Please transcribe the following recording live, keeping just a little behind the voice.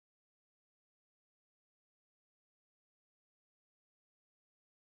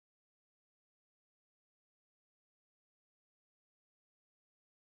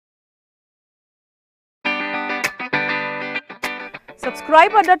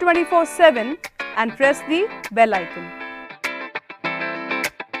Subscribe Adda 24/7 and press the bell icon.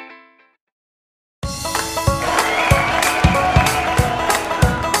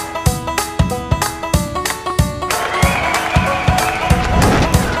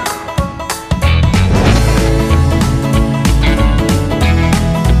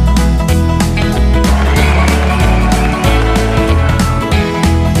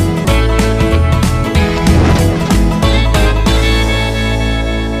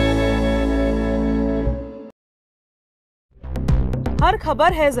 हर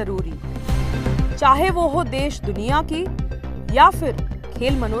खबर है जरूरी, चाहे वो हो देश दुनिया की या फिर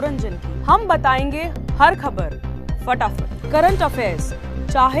खेल मनोरंजन की। हम बताएंगे हर खबर फटाफट। करंट अफेयर्स,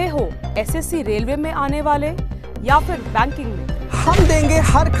 चाहे हो एसएससी रेलवे में आने वाले या फिर बैंकिंग में, हम देंगे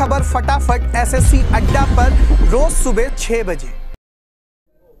हर खबर फटाफट एसएससी अड्डा पर रोज सुबह 6 बजे।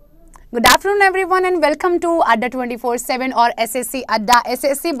 Good afternoon everyone and welcome to अड्डा 24/7 और एसएससी अड्डा।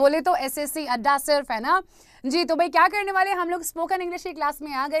 एसएससी बोले तो एसएससी अड्डा सिर्फ है ना जी। तो भाई क्या करने वाले हम लोग स्पोकन इंग्लिश की क्लास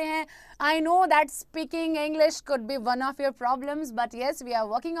में आ गए हैं। I know that speaking English could be one of your problems, but yes we are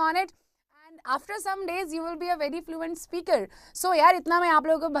working on it and after some days you will be a very fluent speaker. सो यार इतना मैं आप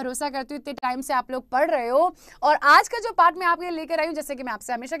लोगों को भरोसा करती हूँ, इतने टाइम से आप लोग पढ़ रहे हो। और आज का जो पार्ट मैं आपके लिए लेकर आई हूँ, जैसे कि मैं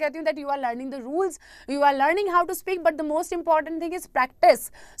आपसे हमेशा कहती हूँ that you are learning the rules, you are learning how to speak, but the most important thing is practice.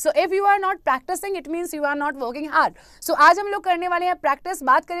 So if you are not practising it means you are not working hard. सो आज हम लोग करने वाले हैं practice.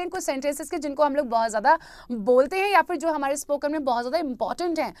 बात करें कुछ sentences के जिनको हम लोग बहुत ज़्यादा बोलते हैं या फिर जो हमारे स्पोकन में बहुत ज़्यादा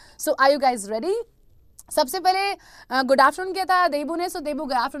इंपॉर्टेंट हैं। सो आर यू गाइज रेडी? सबसे पहले गुड आफ्टरनून किया था देबू ने। सो देबू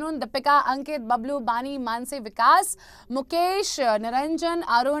गुड आफ्टरनून। दीपिका, अंकित, बबलू, बानी, मानसी, विकास, मुकेश, निरंजन,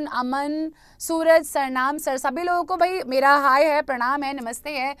 अरुण, अमन, सूरज, सरनाम सर, सभी लोगों को भाई मेरा हाय है, प्रणाम है, नमस्ते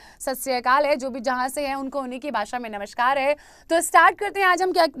है, सत श्री अकाल है। जो भी जहाँ से है उनको उन्हीं की भाषा में नमस्कार है। तो स्टार्ट करते हैं। आज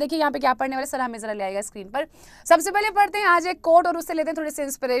हम क्या देखिए यहाँ पे क्या पढ़ने वाले, सर हमें जरा ले आएगा स्क्रीन पर। सबसे पहले पढ़ते हैं आज एक कोट और उससे लेते हैं थोड़ी सी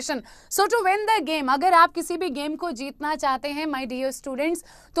inspiration. So to win the game, अगर आप किसी भी गेम को जीतना चाहते हैं माय डियर स्टूडेंट्स,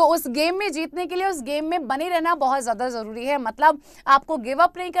 तो उस गेम में जीतने के लिए उस गेम में बने रहना बहुत ज़्यादा ज़रूरी है। मतलब आपको गिव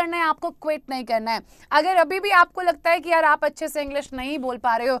अप नहीं करना है, आपको क्विट नहीं करना है। अगर अभी भी आपको लगता है कि यार आप अच्छे से इंग्लिश नहीं बोल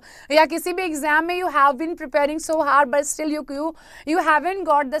पा रहे हो या किसी भी एग्जाम में you have been preparing so hard but still you haven't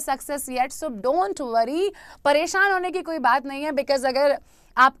got the success yet, so don't worry. परेशान होने की कोई बात नहीं है, बिकॉज अगर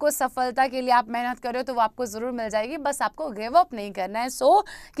आपको सफलता के लिए आप मेहनत कर रहे हो तो वो आपको ज़रूर मिल जाएगी, बस आपको गिव अप नहीं करना है। सो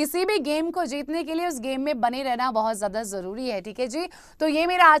किसी भी गेम को जीतने के लिए उस गेम में बने रहना बहुत ज़्यादा ज़रूरी है, ठीक है जी। तो ये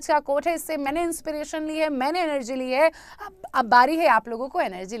मेरा आज का कोट है, इससे मैंने इंस्पिरेशन ली है, मैंने एनर्जी ली है। अब बारी है आप लोगों को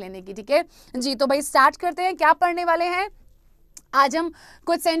एनर्जी लेने की, ठीक है जी। तो भाई स्टार्ट करते हैं। क्या पढ़ने वाले हैं आज? हम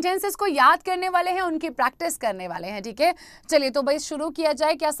कुछ सेंटेंसेस को याद करने वाले हैं, उनकी प्रैक्टिस करने वाले हैं, ठीक है। चलिए तो भाई शुरू किया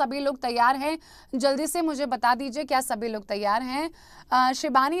जाए। क्या सभी लोग तैयार हैं? जल्दी से मुझे बता दीजिए क्या सभी लोग तैयार हैं।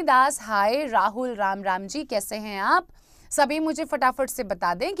 शिबानी दास हाय, राहुल राम राम जी कैसे हैं आप? सभी मुझे फटाफट से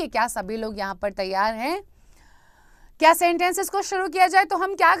बता दें कि क्या सभी लोग यहाँ पर तैयार हैं। क्या सेंटेंसेस को शुरू किया जाए? तो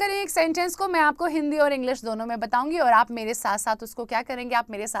हम क्या करें, एक सेंटेंस को मैं आपको हिंदी और इंग्लिश दोनों में बताऊंगी और आप मेरे साथ साथ उसको क्या करेंगे, आप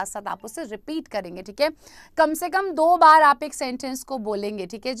मेरे साथ साथ आप उसे रिपीट करेंगे, ठीक है। कम से कम 2 बार आप एक सेंटेंस को बोलेंगे,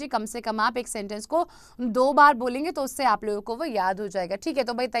 ठीक है जी। कम से कम आप एक सेंटेंस को 2 बार बोलेंगे तो उससे आप लोगों को वो याद हो जाएगा, ठीक है।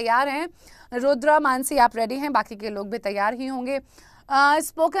 तो भाई तैयार हैं? रुद्रा, मानसी आप रेडी हैं? बाकी के लोग भी तैयार ही होंगे।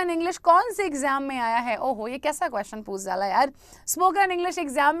 स्पोकन इंग्लिश कौन से एग्जाम में आया है? ओहो ये कैसा क्वेश्चन पूछ डाला यार। स्पोकन इंग्लिश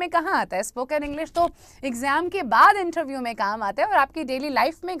एग्जाम में कहाँ आता है? स्पोकन इंग्लिश तो एग्जाम के बाद इंटरव्यू में काम आता है और आपकी डेली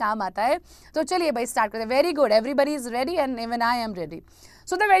लाइफ में काम आता है। तो चलिए भाई स्टार्ट करते हैं। Very good, everybody is ready and even I am ready.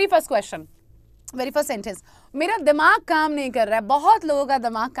 So the very first question, very first sentence, मेरा दिमाग काम नहीं कर रहा है। बहुत लोगों का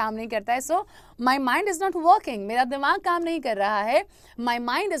दिमाग काम नहीं करता है। सो my mind is not working, मेरा दिमाग काम नहीं कर रहा है। My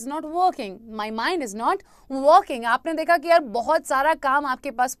mind is not working, my mind is not working. आपने देखा कि यार बहुत सारा काम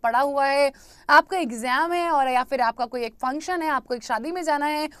आपके पास पड़ा हुआ है, आपका एग्जाम है और या फिर आपका कोई एक फंक्शन है, आपको एक शादी में जाना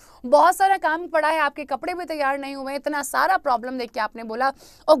है, बहुत सारा काम पड़ा है, आपके कपड़े भी तैयार नहीं हुए, इतना सारा प्रॉब्लम देख के आपने बोला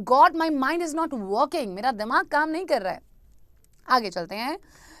ओ God my mind is not working, मेरा दिमाग काम नहीं कर रहा है। आगे चलते हैं।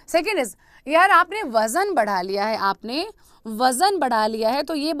 सेकेंड इज, यार आपने वजन बढ़ा लिया है, आपने वजन बढ़ा लिया है।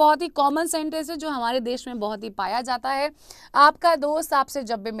 तो ये बहुत ही कॉमन सेंटेंस है जो हमारे देश में बहुत ही पाया जाता है। आपका दोस्त आपसे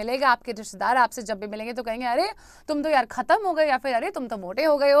जब भी मिलेगा, आपके रिश्तेदार आपसे जब भी मिलेंगे तो कहेंगे अरे तुम तो यार खत्म हो गए या फिर अरे तुम तो मोटे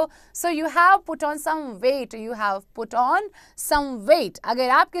हो गए हो। So you have put on some weight, you have put on some weight. अगर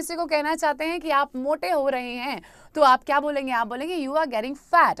आप किसी को कहना चाहते हैं कि आप मोटे हो रहे हैं तो आप क्या बोलेंगे? आप बोलेंगे यू आर गेटिंग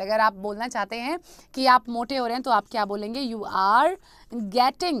फैट। अगर आप बोलना चाहते हैं कि आप मोटे हो रहे हैं तो आप क्या बोलेंगे? You are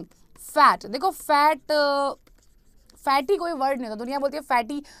getting fat. देखो फैटी कोई वर्ड नहीं होता, दुनिया बोलती है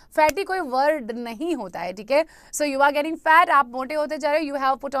फैटी कोई वर्ड नहीं होता है, ठीक है। So you are getting fat, आप मोटे होते जा रहे हो, you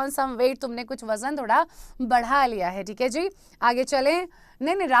have put on some weight, तुमने कुछ वजन थोड़ा बढ़ा लिया है, ठीक है जी। आगे चलें।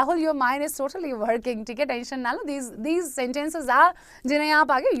 नहीं Rahul, your mind is totally working, ठीक है, टेंशन ना लो, दीज सेंटेंसेस आर जिन्हें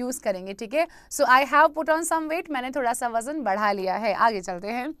आप आगे यूज करेंगे, ठीक है। सो I have put on some weight, मैंने थोड़ा सा वजन बढ़ा लिया है। आगे चलते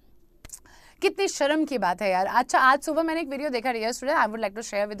हैं। कितनी शर्म की बात है यार। अच्छा, आज सुबह मैंने एक वीडियो देखा, yesterday I would like to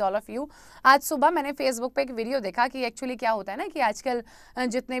share with all of you. आज सुबह मैंने फेसबुक पे एक वीडियो देखा कि एक्चुअली क्या होता है ना कि आजकल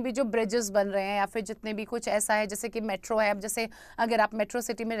जितने भी जो ब्रिजेस बन रहे हैं या फिर जितने भी कुछ ऐसा है, जैसे कि मेट्रो है, अब जैसे अगर आप मेट्रो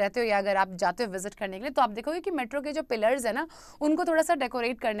सिटी में रहते हो या अगर आप जाते हो विजिट करने के लिए, तो आप देखोगे कि मेट्रो के जो पिलर्स है ना, उनको थोड़ा सा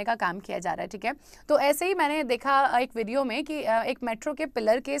डेकोरेट करने का काम किया जा रहा है, ठीक है। तो ऐसे ही मैंने देखा एक वीडियो में कि एक मेट्रो के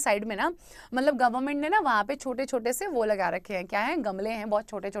पिलर के साइड में ना, मतलब गवर्नमेंट ने ना वहाँ पे छोटे छोटे से वो लगा रखे हैं, क्या है, गमले हैं बहुत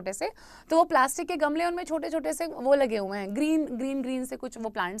छोटे छोटे से। तो वो प्लास्टिक के गमले, उनमें छोटे छोटे से वो लगे हुए हैं, ग्रीन से कुछ वो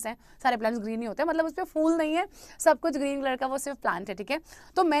प्लांट्स हैं, सारे प्लांट्स ग्रीन ही होते हैं, मतलब उस पर फूल नहीं है, सब कुछ ग्रीन कलर का वो सिर्फ प्लांट है, ठीक है।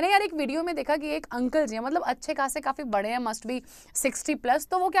 तो मैंने यार एक वीडियो में देखा कि एक अंकल जी हैं, मतलब अच्छे खासे काफी बड़े हैं, मस्ट बी 60+।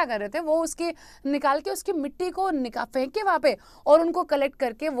 तो वो क्या कर रहे थे, वो उसके निकाल के उसकी मिट्टी को फेंक के वहाँ पे और उनको कलेक्ट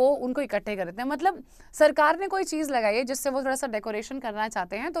करके वो उनको इकट्ठे कर देते हैं। मतलब सरकार ने कोई चीज लगाई है जिससे वो थोड़ा सा डेकोरेशन करना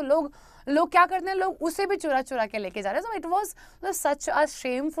चाहते हैं, तो लोग क्या करते हैं, लोग उसे भी चुरा चुरा के लेके जा रहे हैं। So it was such a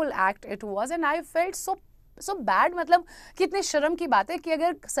shameful act it was, and I felt so bad. मतलब कितने शर्म की बात है कि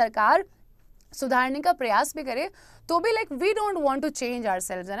अगर सरकार सुधारने का प्रयास भी करे तो भी like we don't want to change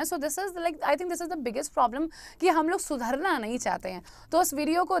ourselves, है ना। So this is like I think this is the biggest problem कि हम लोग सुधरना नहीं चाहते हैं। तो उस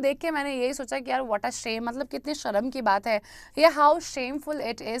वीडियो को देख के मैंने यही सोचा कि यार व्हाट अ शेम, मतलब कितनी शर्म की बात है ये, हाउ शेमफुल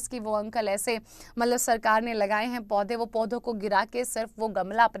इट इज़ कि वो अंकल ऐसे, मतलब सरकार ने लगाए हैं पौधे, वो पौधों को गिरा के सिर्फ वो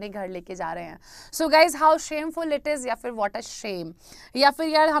गमला अपने घर लेके जा रहे हैं। So guys how shameful it is, या फिर व्हाट अ शेम। या फिर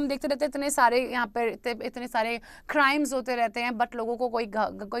यार हम देखते रहते इतने सारे यहाँ पर इतने सारे क्राइम्स होते रहते हैं, बट लोगों को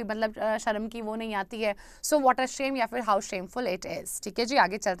कोई मतलब शर्म की वो नहीं आती है। सो व्हाट अ शेम या फिर हाउ शेमफुल इट इज, ठीक है जी।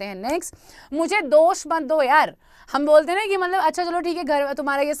 आगे चलते हैं नेक्स्ट। मुझे दोष मत दो यार। हम बोलते हैं ना कि मतलब अच्छा चलो ठीक है, घर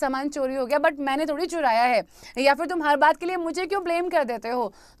तुम्हारा ये सामान चोरी हो गया बट मैंने थोड़ी चुराया है, या फिर तुम हर बात के लिए मुझे क्यों ब्लेम कर देते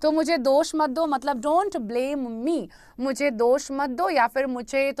हो, तो मुझे दोष मत दो, मतलब डोंट ब्लेम मी, मुझे दोष मत दो या फिर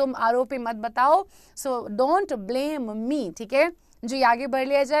मुझे तुम आरोपी मत बताओ। सो डोंट ब्लेम मी, ठीक है जी। आगे बढ़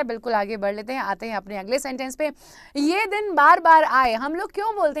लिया जाए, बिल्कुल आगे बढ़ लेते हैं। आते हैं अपने अगले सेंटेंस पे। ये दिन बार बार आए। हम लोग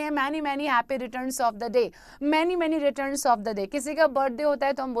क्यों बोलते हैं many many happy returns of the day, many many returns of the day. किसी का बर्थडे होता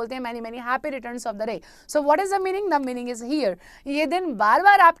है तो हम बोलते हैं many many happy returns of the day. So what is the meaning, the meaning is here, ये दिन बार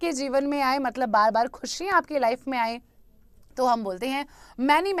बार आपके जीवन में आए, मतलब बार बार खुशियां आपकी लाइफ में आए, तो हम बोलते हैं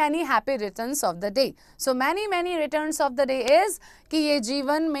many many happy returns of the day. So many many returns of the day is कि ये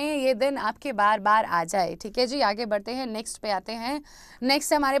जीवन में ये दिन आपके बार बार आ जाए, ठीक है जी। आगे बढ़ते हैं, नेक्स्ट पे आते हैं।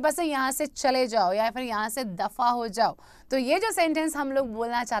 नेक्स्ट हमारे पास है यहाँ से चले जाओ या फिर यहाँ से दफा हो जाओ। तो ये जो सेंटेंस हम लोग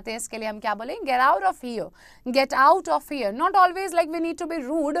बोलना चाहते हैं इसके लिए हम क्या बोलेंगे, get out of here, get out of here. Not always like we need to be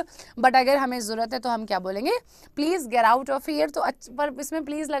rude, but अगर हमें जरूरत है तो हम क्या बोलेंगे, please get out of here. तो पर इसमें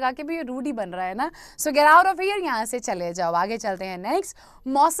प्लीज लगा के भी ये रूड ही बन रहा है ना। सो गेट आउट ऑफ हियर, यहाँ से चले जाओ। आगे चलते हैं नेक्स्ट।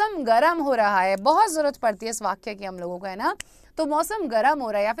 मौसम गर्म हो रहा है, बहुत जरूरत पड़ती है इस वाक्य की हम लोगों को, है ना। तो मौसम गर्म हो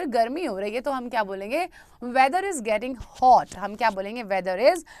रहा है या फिर गर्मी हो रही है, तो हम क्या बोलेंगे, वेदर इज गेटिंग हॉट। हम क्या बोलेंगे, वेदर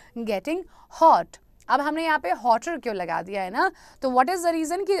इज गेटिंग हॉट। अब हमने यहाँ पे हॉटर क्यों लगा दिया है ना, तो व्हाट इज द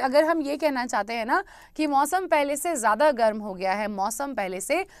रीजन कि अगर हम ये कहना चाहते हैं ना कि मौसम पहले से ज्यादा गर्म हो गया है, मौसम पहले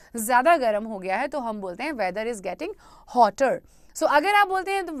से ज्यादा गर्म हो गया है, तो हम बोलते हैं वेदर इज गेटिंग हॉटर। सो अगर आप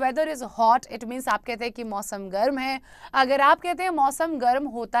बोलते हैं तो weather is hot, it means आप कहते हैं कि मौसम गर्म है। अगर आप कहते हैं मौसम गर्म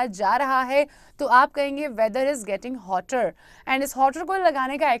होता जा रहा है, तो आप कहेंगे weather is getting hotter. And इस हॉटर को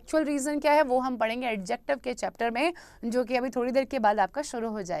लगाने का एक्चुअल रीजन क्या है वो हम पढ़ेंगे एडजेक्टिव के चैप्टर में, जो कि अभी थोड़ी देर के बाद आपका शुरू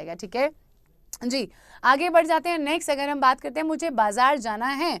हो जाएगा, ठीक है जी। आगे बढ़ जाते हैं नेक्स्ट। अगर हम बात करते हैं मुझे बाजार जाना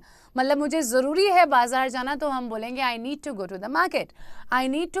है, मतलब मुझे ज़रूरी है बाजार जाना, तो हम बोलेंगे I need to go to the market, I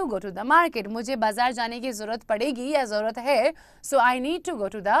need to go to the market. मुझे बाजार जाने की ज़रूरत पड़ेगी या ज़रूरत है, सो I need to go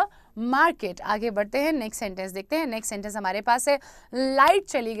to the market. आगे बढ़ते हैं, नेक्स्ट सेंटेंस देखते हैं। नेक्स्ट सेंटेंस हमारे पास है लाइट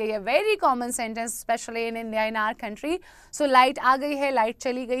चली गई है। Very common sentence specially in India, in our country. So light आ गई है, लाइट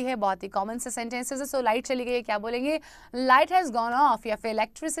चली गई है, बहुत ही कॉमन से सेंटेंसेस है। सो लाइट चली गई है क्या बोलेंगे, लाइट हैज़ गॉन ऑफ, या फिर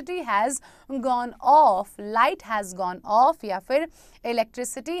electricity has gone of, light has gone of, या फिर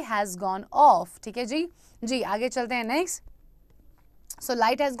इलेक्ट्रिसिटी हैज़ गॉन ऑफ, ठीक है जी। जी आगे चलते हैं next. So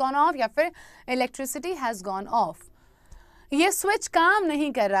light has gone of या फिर इलेक्ट्रिसिटी हैज़ गॉन ऑफ। ये स्विच काम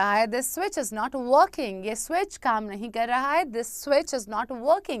नहीं कर रहा है, this switch is not working. ये स्विच काम नहीं कर रहा है, this switch is not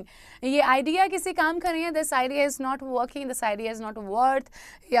working. ये आइडिया किसी काम कर रही है, this idea is not working, this idea is not worth,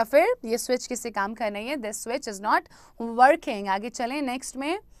 या फिर ये स्विच किसी काम कर रही है, this switch is not working. आगे चलें नेक्स्ट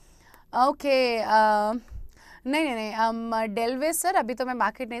में। ओके नहीं नहीं नहीं डेलवे सर अभी तो मैं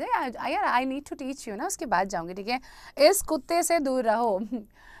मार्केट नहीं था यार, I need to teach you ना, उसके बाद जाऊंगी, ठीक है। इस कुत्ते से दूर रहो,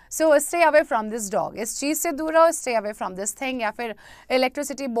 so stay away from this dog, इस चीज़ से दूर रहो, stay away from this thing. या फिर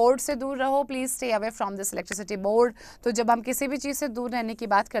इलेक्ट्रिसिटी बोर्ड से दूर रहो, please stay away from this electricity board. तो जब हम किसी भी चीज़ से दूर रहने की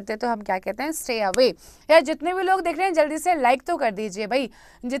बात करते हैं तो हम क्या कहते हैं, स्टे अवे। यार जितने भी लोग देख रहे हैं जल्दी से लाइक तो कर दीजिए भाई,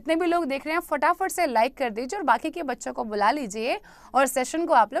 जितने भी लोग देख रहे हैं फटाफट से लाइक कर दीजिए और बाकी के बच्चों को बुला लीजिए और सेशन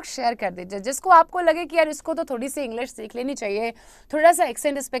को आप लोग शेयर कर दीजिए। जिसको आपको लगे कि यार इसको तो थोड़ी सी इंग्लिश सीख लेनी चाहिए, थोड़ा सा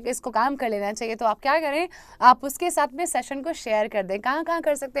एक्सेंट इस पर इसको काम कर लेना चाहिए, तो आप क्या करें, आप उसके साथ में सेशन को शेयर कर दें। कहाँ कहाँ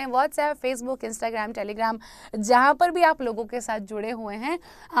कर सकते हैं, व्हाट्सएप, फेसबुक, इंस्टाग्राम, टेलीग्राम, जहाँ पर भी आप लोगों के साथ जुड़े हुए हैं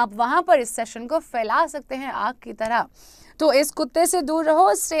आप वहाँ पर इस सेशन को फैला सकते हैं आग की तरह। तो इस कुत्ते से दूर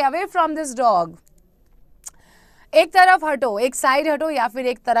रहो, stay away from this dog. एक तरफ हटो, एक साइड हटो या फिर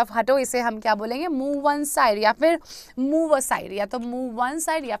एक तरफ हटो, इसे हम क्या बोलेंगे, मूव वन साइड या फिर मूव अ साइड, या तो मूव वन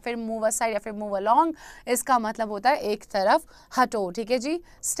साइड या फिर मूव अ साइड या फिर मूव अलोंग। इसका मतलब होता है एक तरफ हटो, ठीक है जी।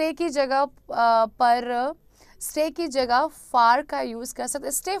 स्टे की जगह पर, स्टे की जगह फार का यूज़ कर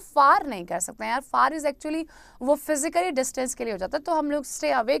सकते, स्टे फार नहीं कर सकते यार, फार इज एक्चुअली वो फिजिकली डिस्टेंस के लिए हो जाता है, तो हम लोग स्टे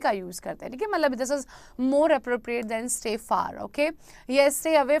अवे का यूज़ करते हैं, ठीक है। मतलब this is more appropriate then stay far, okay. ये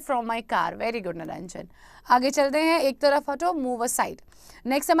stay away from my car, very good Niranjan. आगे चलते हैं, एक तरफ हटो, मूव अ साइड।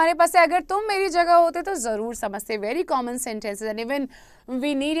 नेक्स्ट हमारे पास है, अगर तुम मेरी जगह होते तो ज़रूर समझते, very common sentences and even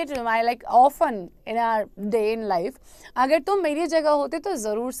we need it like often in our day in life. अगर तुम मेरी जगह होते तो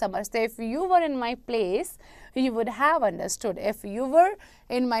ज़रूर समझते, if you were in my place you would have understood, if you were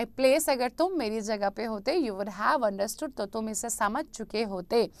in my place, अगर तुम मेरी जगह पे होते you would have understood, तो तुम इसे समझ चुके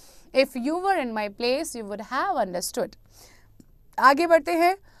होते, if you were in my place you would have understood। आगे बढ़ते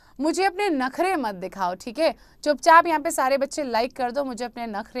हैं, मुझे अपने नखरे मत दिखाओ, ठीक है। चुपचाप यहाँ पे सारे बच्चे लाइक कर दो, मुझे अपने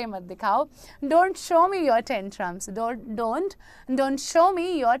नखरे मत दिखाओ। Don't show me your tantrums, don't show me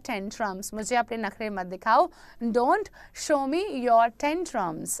your tantrums, मुझे अपने नखरे मत दिखाओ, don't show me your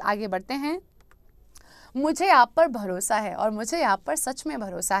tantrums. आगे बढ़ते हैं, मुझे आप पर भरोसा है और मुझे आप पर सच में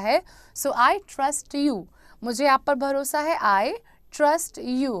भरोसा है, सो आई ट्रस्ट यू। मुझे आप पर भरोसा है, आई ट्रस्ट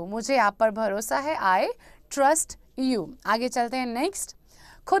यू, मुझे आप पर भरोसा है, आई ट्रस्ट यू। आगे चलते हैं, नेक्स्ट,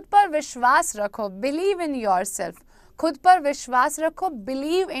 खुद पर विश्वास रखो, बिलीव इन योर सेल्फ, खुद पर विश्वास रखो,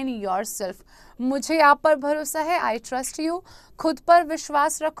 बिलीव इन योर सेल्फ। मुझे आप पर भरोसा है, आई ट्रस्ट यू, खुद पर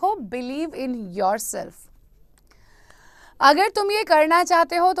विश्वास रखो, बिलीव इन योर सेल्फ। अगर तुम ये करना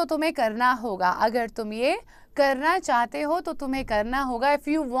चाहते हो तो तुम्हें करना होगा, अगर तुम ये करना चाहते हो तो तुम्हें करना होगा, if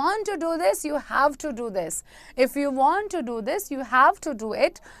you want to do this you have to do this, if you want to do this you have to do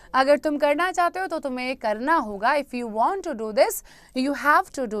it. अगर तुम करना चाहते हो तो तुम्हें ये करना होगा, if you want to do this you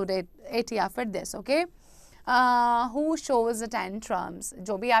have to do it या फिर this, okay. Who shows tantrums,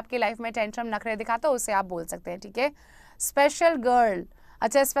 जो भी आपकी लाइफ में टेंट्रम नखरे दिखाता हो उसे आप बोल सकते हैं, ठीक है। स्पेशल गर्ल,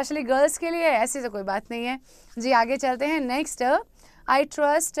 अच्छा स्पेशली गर्ल्स के लिए, ऐसी तो कोई बात नहीं है जी। आगे चलते हैं, next, I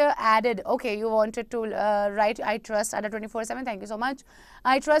trust added, okay you wanted to right I trust added 24/7, thank you so much.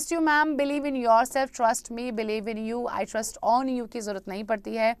 I trust you ma'am, believe in your self, trust me, believe in you, I trust on you की ज़रूरत नहीं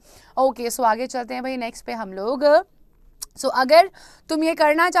पड़ती है, okay. सो आगे चलते हैं भाई, next पे हम लोग, सो अगर तुम ये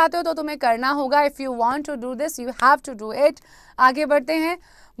करना चाहते हो तो तुम्हें करना होगा, if you want to do this you have to do it. आगे बढ़ते हैं,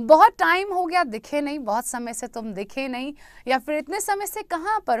 बहुत टाइम हो गया दिखे नहीं, बहुत समय से तुम दिखे नहीं, या फिर इतने समय से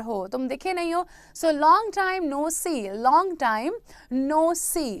कहाँ पर हो, तुम दिखे नहीं हो, सो लॉन्ग टाइम नो सी, लॉन्ग टाइम नो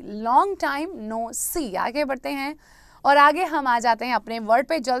सी, लॉन्ग टाइम नो सी। आगे बढ़ते हैं और आगे हम आ जाते हैं अपने वर्ड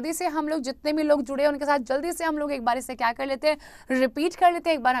पे। जल्दी से हम लोग जितने भी लोग जुड़े हैं उनके साथ जल्दी से हम लोग एक बार इसे क्या कर लेते हैं, रिपीट कर लेते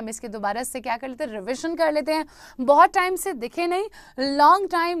हैं, एक बार हम इसके दोबारा से क्या कर लेते हैं, रिविजन कर लेते हैं। बहुत टाइम से दिखे नहीं, लॉन्ग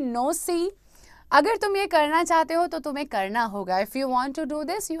टाइम नो सी। अगर तुम ये करना चाहते हो तो तुम्हें करना होगा, if you want to do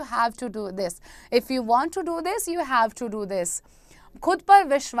this you have to do this, if you want to do this you have to do this. खुद पर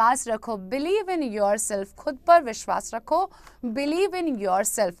विश्वास रखो, बिलीव इन योर सेल्फ, खुद पर विश्वास रखो, बिलीव इन योर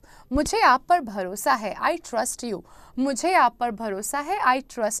सेल्फ। मुझे आप पर भरोसा है, आई ट्रस्ट यू, मुझे आप पर भरोसा है, आई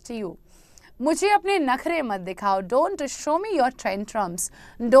ट्रस्ट यू। मुझे अपने नखरे मत दिखाओ, don't show me your tantrums,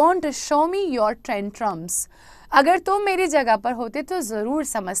 don't show me your tantrums. अगर तुम मेरी जगह पर होते तो ज़रूर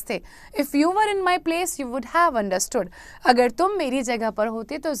समझते, if you were in my place you would have understood. अगर तुम मेरी जगह पर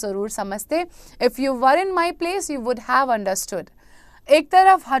होते तो ज़रूर समझते, if you were in my place you would have understood. एक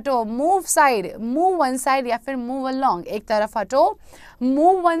तरफ हटो, move side, move one side या फिर मूव अलोंग, एक तरफ हटो,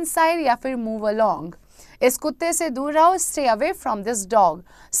 मूव वन साइड या फिर मूव अलोंग। इस कुत्ते से दूर रहो, stay away from this dog,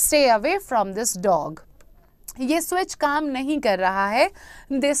 stay away from this dog. ये स्विच काम नहीं कर रहा है,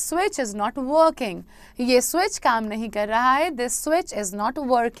 this switch is not working, ये स्विच काम नहीं कर रहा है, this switch is not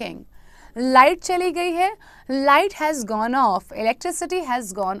working. Light चली गई है, Light has gone off. Electricity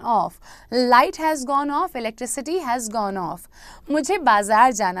has gone off. Light has gone off. Electricity has gone off. मुझे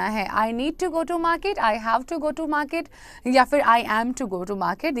बाजार जाना है. I need to go to market. I have to go to market. या फिर I am to go to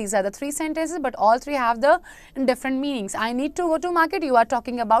market. These are the three sentences, but all three have the different meanings. I need to go to market. You are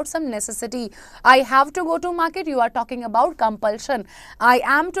talking about some necessity. I have to go to market. You are talking about compulsion. I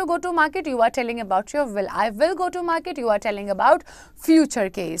am to go to market. You are telling about your will. I will go to market. You are telling about future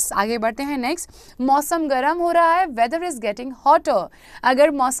case. आगे बढ़ते हैं. Next, मौसम गर्म हो रहा है. Weather is getting hotter.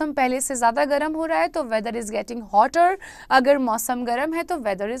 अगर मौसम पहले से ज़्यादा गर्म हो रहा है तो weather is getting hotter. अगर मौसम गर्म है तो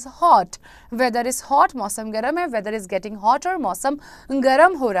weather is hot. Weather is hot, मौसम गर्म है. Weather is getting hotter, मौसम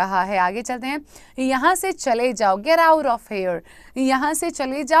गर्म हो रहा है. आगे चलते हैं. यहाँ से चले जाओ. Get out of here. यहाँ से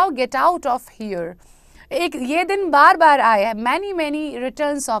चले जाओ. Get out of here. एक ये दिन बार बार आए है. Many many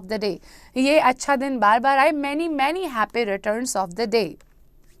returns of the day. ये अच्छा दिन बार बार आए. Many many happy returns of the day.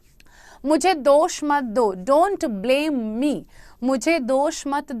 मुझे दोष मत दो. Don't blame me. मुझे दोष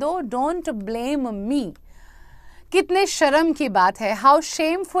मत दो. Don't blame me. कितने शर्म की बात है. How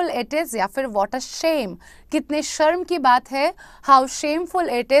shameful it is या फिर what a shame. कितने शर्म की बात है. How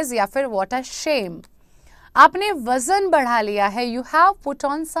shameful it is या फिर what a shame. आपने वजन बढ़ा लिया है. You have put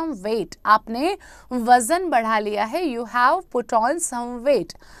on some weight. आपने वजन बढ़ा लिया है. You have put on some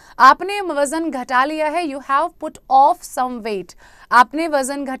weight. आपने वजन घटा लिया है. You have put off some weight. आपने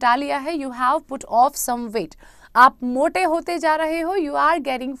वजन घटा लिया है. You have put off some weight. आप मोटे होते जा रहे हो. You are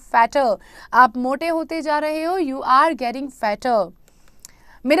getting fatter. आप मोटे होते जा रहे हो. You are getting fatter.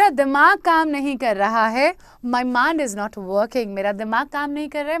 मेरा दिमाग काम नहीं कर रहा है. My mind is not working. मेरा दिमाग काम नहीं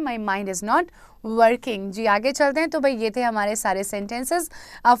कर रहा है. My mind is not working. जी आगे चलते हैं. तो भाई ये थे हमारे सारे सेंटेंसेस.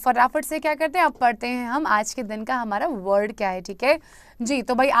 अब फटाफट से क्या करते हैं, अब पढ़ते हैं हम आज के दिन का हमारा वर्ड क्या है. ठीक है जी.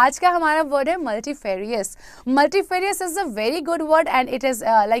 तो भाई आज का हमारा वर्ड है multifarious. Multifarious is a very good word and it is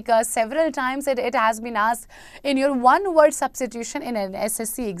like several times it has been asked in your one word substitution in an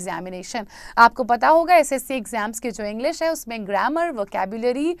SSC examination. आपको पता होगा एसएससी एग्जाम्स की जो इंग्लिश है उसमें ग्रामर,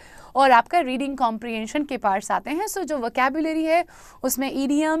 वोकैबुलरी और आपका reading comprehension के पार्ट्स आते हैं. सो जो वोकैबुलरी है उसमें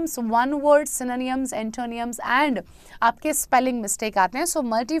idioms, one word, synonyms, एंटोनियम्स and आपके स्पेलिंग मिस्टेक आते हैं. सो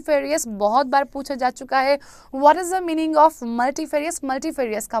मल्टीफेरियस बहुत बार पूछा जा चुका है. What is the meaning of multifarious.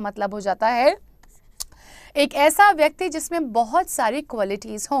 Multifarious का मतलब हो जाता है एक ऐसा व्यक्ति जिसमें बहुत सारी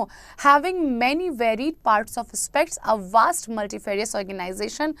क्वालिटीज हों. Having many varied parts of स्पेक्ट्स, a vast multifarious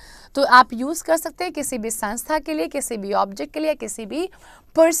organisation. तो आप यूज कर सकते हैं किसी भी संस्था के लिए, किसी भी ऑब्जेक्ट के लिए, किसी भी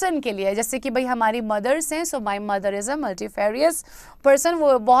पर्सन के लिए. जैसे कि भाई हमारी मदर्स हैं. सो my mother is a multifarious person.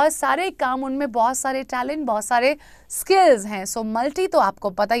 वो बहुत सारे काम, उनमें बहुत सारे टैलेंट, बहुत सारे स्किल्स हैं. सो मल्टी तो आपको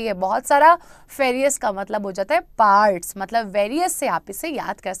पता ही है बहुत सारा. फेरियस का मतलब हो जाता है पार्ट्स. मतलब वेरियस से आप इसे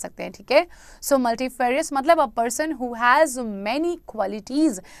याद कर सकते हैं. ठीक है. सो मल्टीफेरियस मतलब a person who has many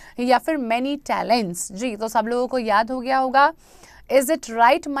qualities या फिर मैनी टैलेंट्स. जी तो सब लोगों को याद हो गया होगा. Is it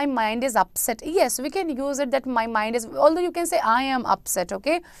right? My mind is upset. Yes, we can use it that my mind is, although you can say I am upset,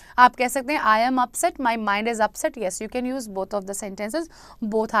 okay? आप कह सकते हैं I am upset, my mind is upset. Yes, you can use both of the sentences.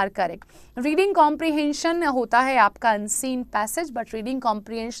 Both are correct. Reading comprehension होता है आपका unseen passage, but reading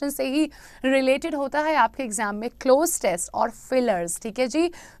comprehension से ही related होता है आपके एग्जाम में close test और fillers. ठीक है जी.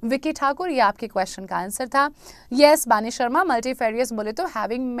 विकी ठाकुर ये आपके क्वेश्चन का आंसर था. Yes, बानी शर्मा multifarious बोले तो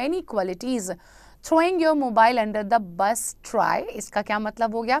having many qualities. Throwing your mobile under the bus try, इसका क्या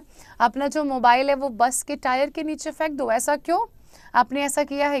मतलब हो गया. अपना जो मोबाइल है वो बस के टायर के नीचे फेंक दो. ऐसा क्यों? आपने ऐसा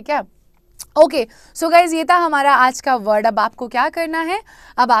किया है क्या? ओके सो गाइज ये था हमारा आज का वर्ड. अब आपको क्या करना है,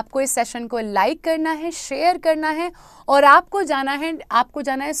 अब आपको इस सेशन को लाइक करना है, शेयर करना है और आपको जाना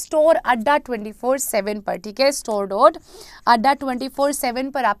है स्टोर अड्डा 24/7 पर. ठीक है. स्टोर डॉट अड्डा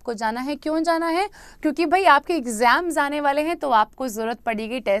 24/7 पर आपको जाना है. क्यों जाना है? क्योंकि भाई आपके एग्जाम्स आने वाले हैं तो आपको ज़रूरत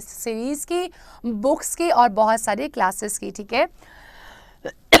पड़ेगी टेस्ट सीरीज़ की, बुक्स की और बहुत सारी क्लासेस की. ठीक है.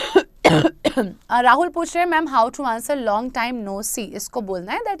 राहुल पूछ रहे हैं ma'am how to answer long time no सी. इसको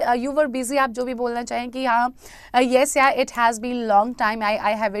बोलना है दैट यू वर बिजी. आप जो भी बोलना चाहें कि हाँ येस या it has been long time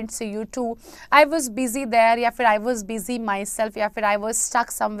I haven't C you to, I was busy there या फिर I was busy my self या फिर आई वाज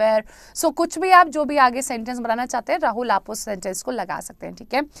स्टक समवेयर. सो कुछ भी आप जो भी आगे सेंटेंस बनाना चाहते हैं राहुल आप उस सेंटेंस को लगा सकते हैं.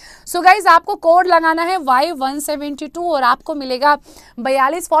 ठीक है. सो गाइज आपको कोड लगाना है Y172 और आपको मिलेगा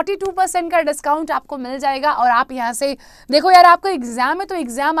 42% का डिस्काउंट आपको मिल जाएगा. और आप यहाँ से देखो यार आपका एग्जाम है तो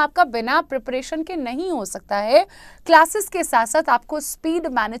एग्जाम आपका बिना प्रिपरेशन के नहीं हो सकता है. क्लासेस के साथ साथ आपको स्पीड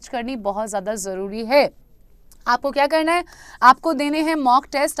मैनेज करनी बहुत ज़्यादा ज़रूरी है. आपको क्या करना है, आपको देने हैं मॉक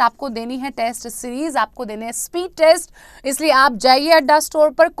टेस्ट, आपको देनी है टेस्ट सीरीज, आपको देने हैं स्पीड टेस्ट। इसलिए आप जाइए अड्डा स्टोर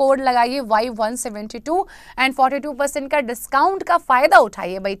पर, कोड लगाइए Y172 एंड 42% का डिस्काउंट का फायदा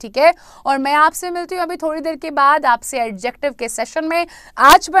उठाइए भाई, ठीक है। और मैं आपसे मिलती हूँ अभी थोड़ी देर के बाद आपसे एडजेक्टिव के सेशन में।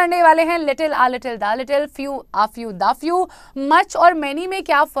 आज पढ़ने वाले हैं little, uh little, the little, few, uh few, the few, much और मैनी में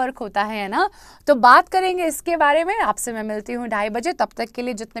क्या फर्क होता है ना, तो बात करेंगे इसके बारे में। आपसे मैं मिलती हूँ 2:30 बजे। तब तक के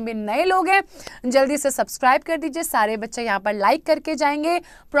लिए जितने भी नए लोग हैं जल्दी से सब्सक्राइब कर दीजिए। सारे बच्चे यहाँ पर लाइक करके जाएंगे,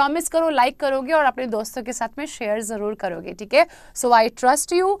 प्रॉमिस करो लाइक करोगे और अपने दोस्तों के साथ में शेयर जरूर करोगे, ठीक है। सो I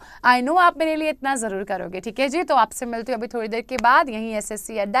trust you, I know आप मेरे लिए इतना जरूर करोगे, ठीक है जी। तो आपसे मिलती हूँ अभी थोड़ी देर के बाद यहीं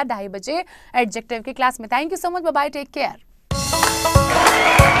SSC अड्डा 2:30 बजे एडजेक्टिव की क्लास में। Thank you so much, bye bye, take care.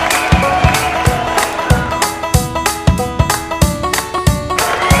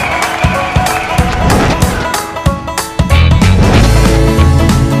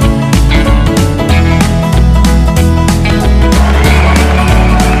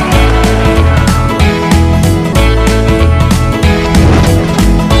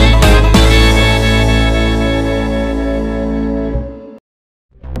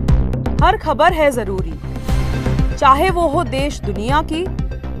 हर खबर है जरूरी, चाहे वो हो देश दुनिया की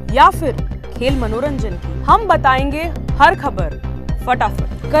या फिर खेल मनोरंजन की। हम बताएंगे हर खबर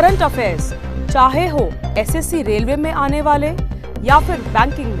फटाफट। करंट अफेयर्स, चाहे हो SSC रेलवे में आने वाले या फिर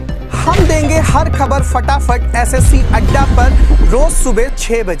बैंकिंग में। हम देंगे हर खबर फटाफट SSC अड्डा पर रोज सुबह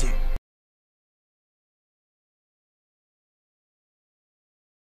 6 बजे।